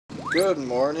Good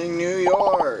morning, New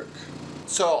York!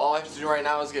 So all I have to do right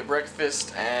now is get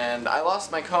breakfast, and I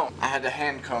lost my comb. I had to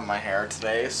hand comb my hair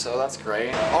today, so that's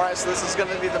great. Alright, so this is going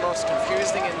to be the most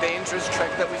confusing and dangerous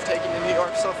trek that we've taken in New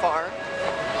York so far.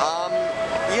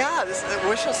 Yeah,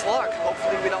 wish us luck.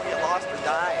 Hopefully we don't get lost or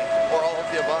die, or all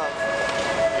of the above.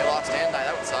 Get lost and die,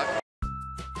 that would suck.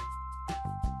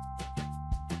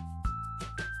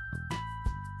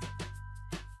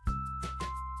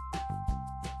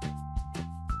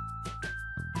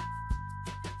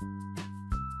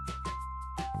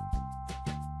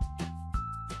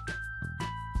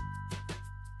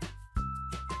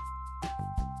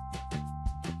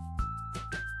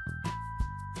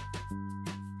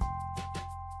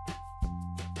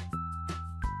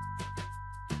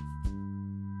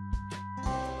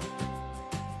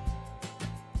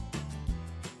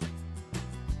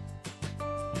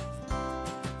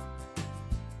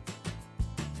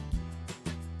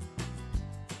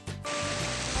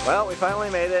 Well, we finally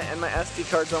made it, and my SD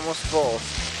card's almost full.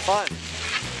 Fun!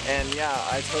 And yeah,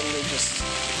 I totally just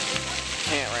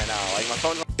can't right now. Like, my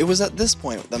phone. It was at this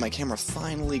point that my camera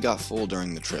finally got full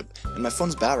during the trip, and my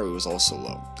phone's battery was also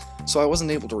low. So I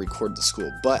wasn't able to record the school,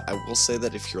 but I will say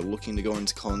that if you're looking to go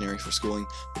into culinary for schooling,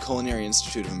 the Culinary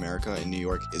Institute of America in New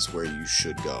York is where you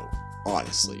should go.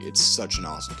 Honestly, it's such an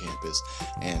awesome campus,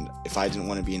 and if I didn't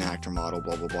want to be an actor, model,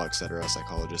 blah blah blah, etc.,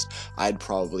 psychologist, I'd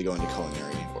probably go into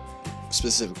culinary,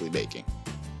 specifically baking.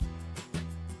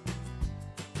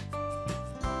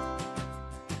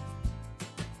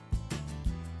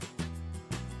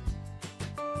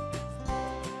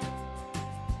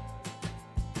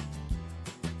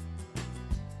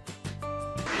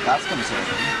 That's concerning.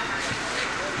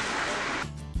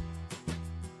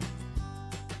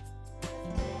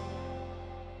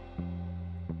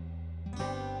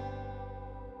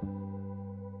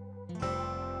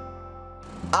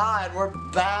 And we're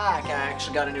back! I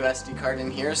actually got a new SD card in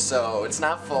here, so it's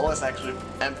not full, it's actually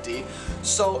empty.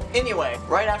 So anyway,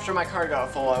 right after my card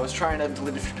got full, I was trying to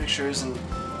delete a few pictures, and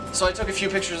so I took a few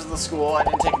pictures of the school. I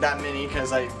didn't take that many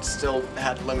because I still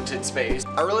had limited space.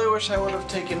 I really wish I would have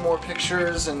taken more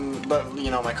pictures, but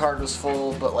you know, my card was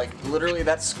full, but like literally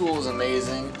that school is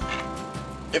amazing.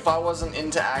 If I wasn't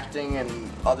into acting and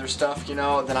other stuff, you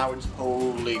know, then I would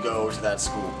totally go to that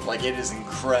school. Like, it is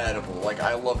incredible. Like,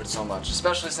 I love it so much,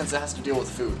 especially since it has to deal with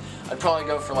food. I'd probably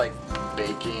go for, like,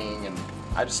 baking, and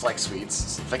I just like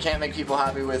sweets. If I can't make people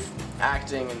happy with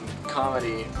acting and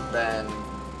comedy, then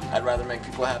I'd rather make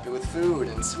people happy with food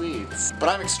and sweets. But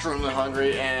I'm extremely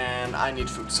hungry, and I need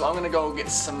food, so I'm gonna go get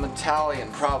some Italian,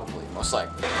 probably, most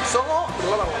likely. So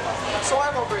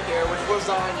I'm over here with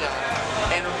lasagna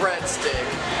and a breadstick,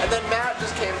 and then Matt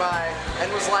just came by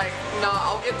and was like, nah,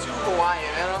 I'll get 2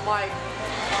 Hawaiian, and I'm like,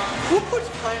 who puts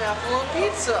pineapple on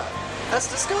pizza? That's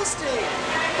disgusting.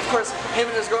 Of course, him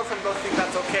and his girlfriend both think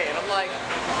that's okay, and I'm like,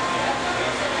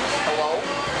 hello?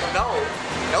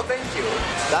 No thank you.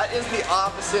 That is the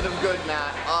opposite of good,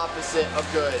 Matt. Opposite of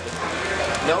good.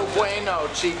 No bueno,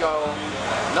 Chico.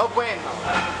 No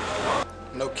bueno.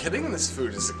 No kidding, this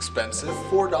food is expensive.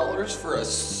 $4 for a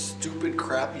stupid,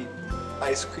 crappy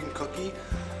ice cream cookie.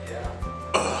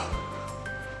 Ugh.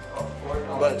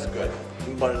 But it's good.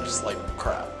 But it's like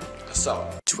crap. So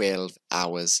 12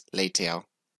 hours later.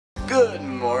 Good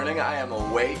morning. I am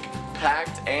awake,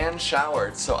 packed, and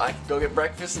showered, so I can go get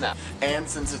breakfast now. And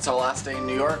since it's our last day in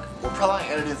New York, we're probably not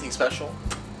gonna do anything special.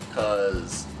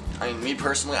 Cause I mean, me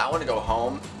personally, I want to go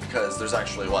home because there's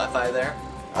actually Wi-Fi there.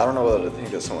 I don't know whether to think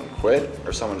that someone quit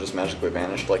or someone just magically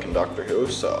vanished like in Doctor Who,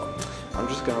 so I'm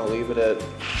just gonna leave it at,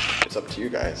 it's up to you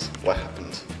guys. What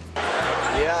happened?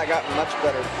 Yeah, I got much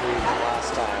better food than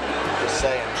last time. Just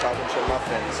saying, chocolate chip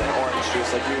muffins and orange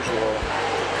juice like usual.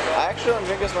 I actually don't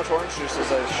drink as much orange juice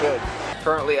as I should.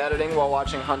 Currently editing while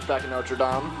watching Hunchback of Notre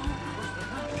Dame.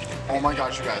 Oh my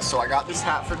gosh, you guys, so I got this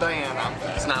hat for Diana.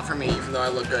 It's not for me, even though I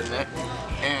look good in it.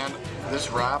 And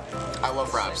this wrap, I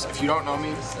love wraps. If you don't know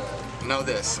me, know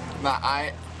this, that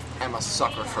I am a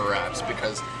sucker for wraps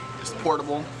because it's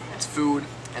portable, it's food,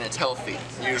 and it's healthy,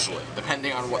 usually,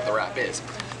 depending on what the wrap is.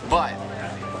 But,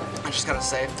 I just gotta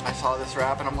say, I saw this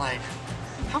wrap and I'm like,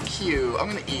 how cute, I'm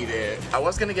gonna eat it. I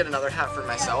was gonna get another hat for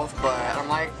myself, but I'm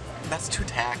like, that's too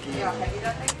tacky,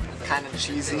 kind of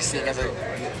cheesy, seeing as I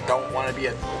don't want to be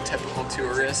a typical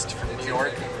tourist from New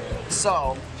York.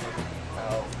 So,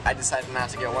 I decided not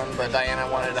to get one, but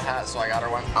Diana wanted a hat, so I got her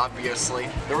one, obviously.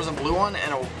 There was a blue one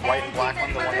and a white and black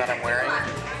one, the one that I'm wearing,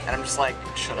 and I'm just like,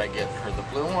 should I get her the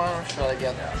blue one, or should I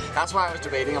get... That's why I was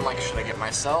debating, I'm like, should I get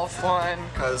myself one?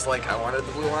 Because, like, I wanted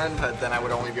the blue one, but then I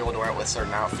would only be able to wear it with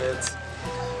certain outfits.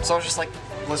 So I was just like,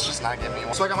 let's just not get me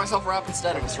one. So I got myself a wrap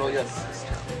instead, and it's really good.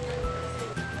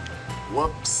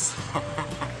 Whoops.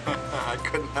 I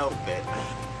couldn't help it.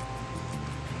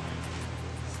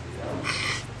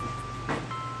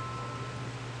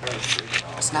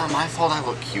 It's not my fault I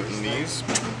look cute in these.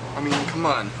 I mean, come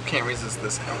on, who can't resist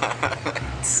this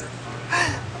hat?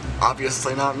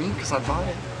 Obviously not me, because I bought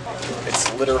it.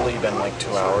 It's literally been like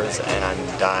 2 hours and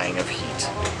I'm dying of heat.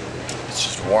 It's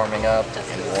just warming up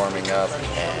and warming up,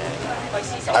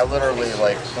 and I literally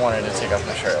like wanted to take off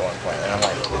my shirt at one point, and I'm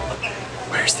like,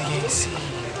 where's the AC?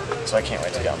 So I can't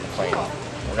wait to get on the plane.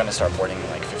 We're gonna start boarding in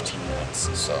like 15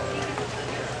 minutes, so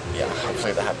yeah,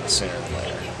 hopefully that happens sooner than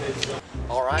later.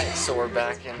 Alright, so we're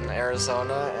back in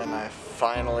Arizona, and I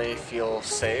finally feel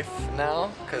safe now,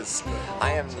 because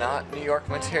I am not New York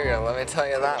material, let me tell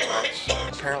you that much.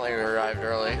 Apparently we arrived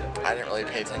early. I didn't really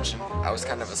pay attention. I was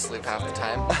kind of asleep half the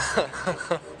time.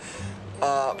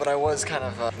 But I was kind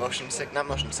of motion sick, not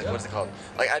motion sick, what's it called?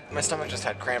 Like, my stomach just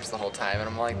had cramps the whole time, and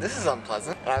I'm like, this is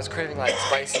unpleasant. And I was craving like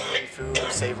spicy food,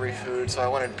 savory food, so I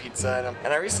wanted pizza.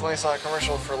 And I recently saw a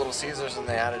commercial for Little Caesars, and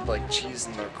they added like cheese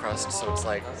in their crust, so it's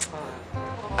like,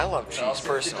 I love cheese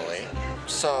personally,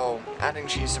 so adding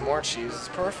cheese to more cheese is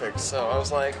perfect. So I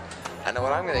was like, I know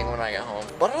what I'm getting when I get home.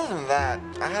 But other than that,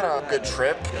 I had a good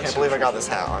trip. I can't believe I got this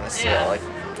hat, honestly. Like,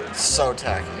 so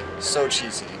tacky, so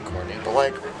cheesy and corny. But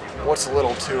like, what's a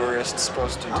little tourist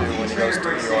supposed to do when he goes to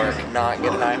New York? Not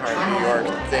get an I Heart New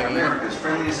York thing.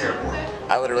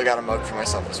 I literally got a mug for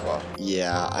myself as well.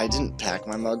 Yeah, I didn't pack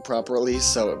my mug properly,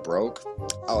 so it broke.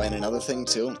 Oh, and another thing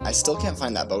too, I still can't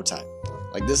find that bow tie.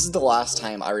 Like, this is the last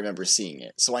time I remember seeing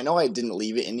it. So I know I didn't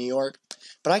leave it in New York,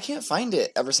 but I can't find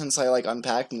it ever since I, like,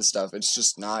 unpacked and stuff. It's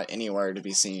just not anywhere to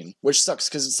be seen. Which sucks,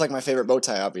 because it's, like, my favorite bow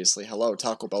tie, obviously. Hello,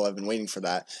 Taco Bell, I've been waiting for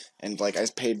that. And, like, I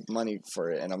paid money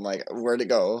for it, and I'm like, where'd it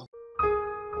go?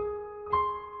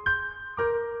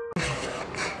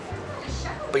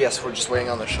 But yes, we're just waiting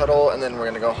on the shuttle, and then we're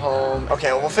gonna go home.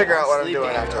 Okay, well, we'll figure out what I'm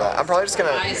doing after that. I'm probably just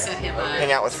gonna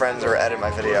hang out with friends or edit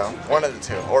my video. One of the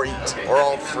two, or eat, or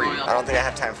all three. I don't think I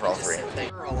have time for all three.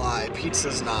 You're a lie.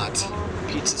 Pizza's not.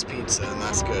 Pizza's pizza, and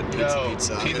that's good.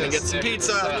 Pizza. I'm gonna get some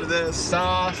pizza after this.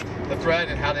 Sauce, the bread,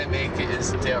 and how they make it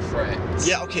is different.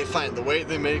 Yeah, okay, fine. The way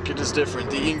they make it is different.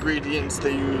 The ingredients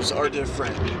they use are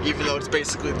different, even though it's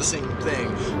basically the same thing.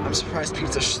 I'm surprised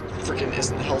pizza freaking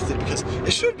isn't healthy, because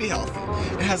it should be healthy.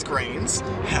 It has grains.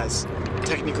 It has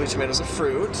technically tomatoes and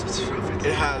fruit.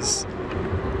 It has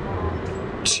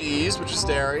cheese, which is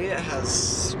dairy. It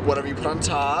has whatever you put on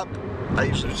top. I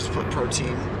usually just put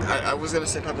protein. I was gonna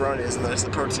say pepperonis, and then it's the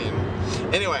protein.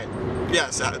 Anyway,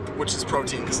 yes, which is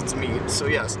protein because it's meat. So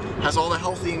yes, has all the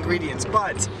healthy ingredients,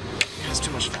 but it has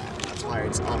too much fat. That's why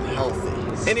it's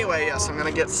unhealthy. Anyway, yes, I'm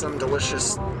gonna get some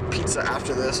delicious pizza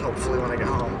after this, hopefully when I get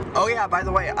home. Oh yeah, by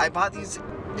the way, I bought these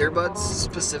earbuds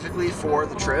specifically for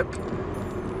the trip,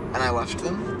 and I left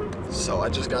them, so I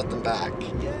just got them back.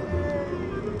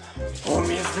 Oh,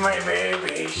 miss my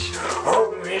babies.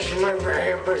 Oh, miss my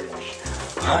babies.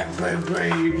 Hi,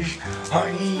 babies.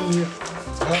 Honey.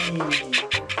 Honey.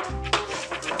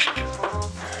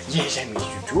 Yes, I miss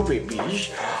you too,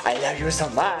 babies. I love you so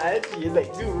much. Yes, I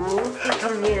do.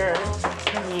 Come here.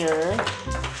 Come here.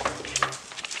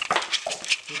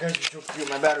 You guys are so cute.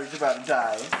 My battery's about to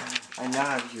die. I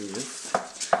love you.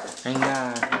 I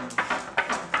love you.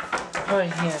 Oh,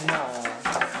 yeah, no.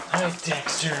 Hi,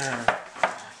 Dexter.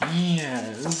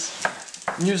 Yes.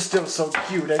 You're still so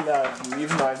cute, I love you,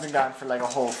 even though I've been gone for like a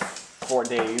whole 4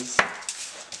 days.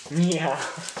 Yeah.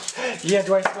 Yeah,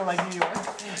 do I smell like New York?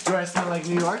 Do I smell like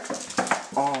New York?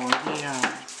 Oh,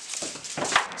 yeah.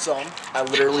 So, I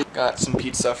literally got some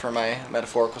pizza for my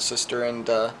metaphorical sister, and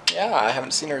yeah, I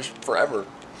haven't seen her forever.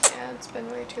 Yeah, it's been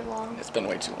way too long. It's been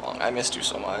way too long. I missed you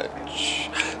so much.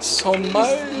 So much.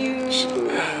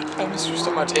 I missed you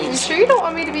so much. You sure you don't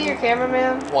want me to be your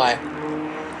cameraman? Why?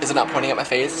 Is it not pointing at my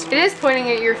face? It is pointing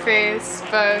at your face,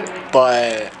 but...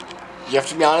 But you have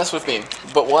to be honest with me.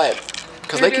 But what?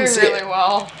 Because they can see You're doing really it.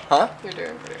 well. Huh? You're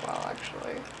doing pretty well,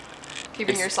 actually.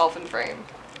 Keeping yourself in frame.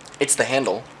 It's the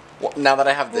handle. Well, now that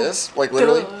I have this, like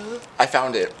literally, I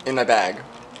found it in my bag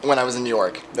when I was in New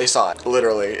York. They saw it.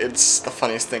 Literally, it's the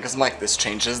funniest thing because I'm like, this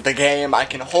changes the game. I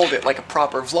can hold it like a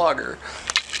proper vlogger.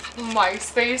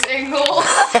 MySpace angle.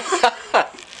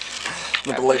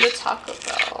 The Taco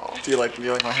Bell. Do you like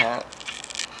my hat?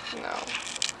 No.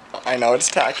 I know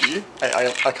it's tacky.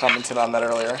 I commented on that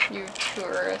earlier. You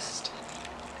tourist.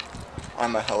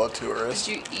 I'm a hella tourist.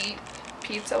 Did you eat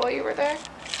pizza while you were there?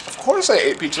 Of course I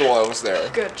ate pizza while I was there.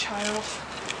 Good child.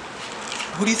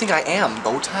 Who do you think I am?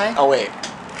 Bow tie? Oh wait.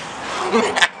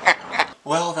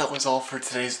 Well, that was all for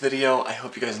today's video. I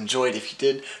hope you guys enjoyed. If you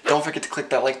did, don't forget to click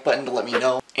that like button to let me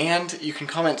know. And you can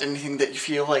comment anything that you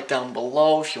feel like down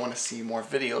below if you want to see more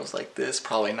videos like this.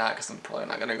 Probably not, because I'm probably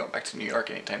not going to go back to New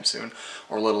York anytime soon,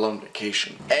 or let alone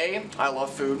vacation. A, I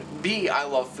love food. B, I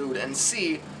love food. And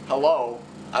C, hello,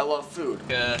 I love food.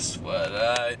 Guess what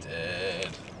I did?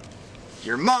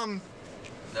 Your mom.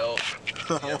 Nope.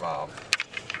 Your mom.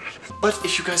 But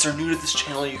if you guys are new to this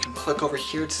channel, you can click over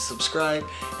here to subscribe,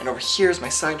 and over here is my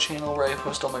side channel where I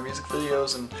post all my music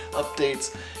videos and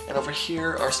updates, and over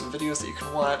here are some videos that you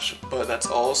can watch, but that's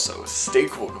all, so stay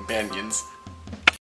cool, companions.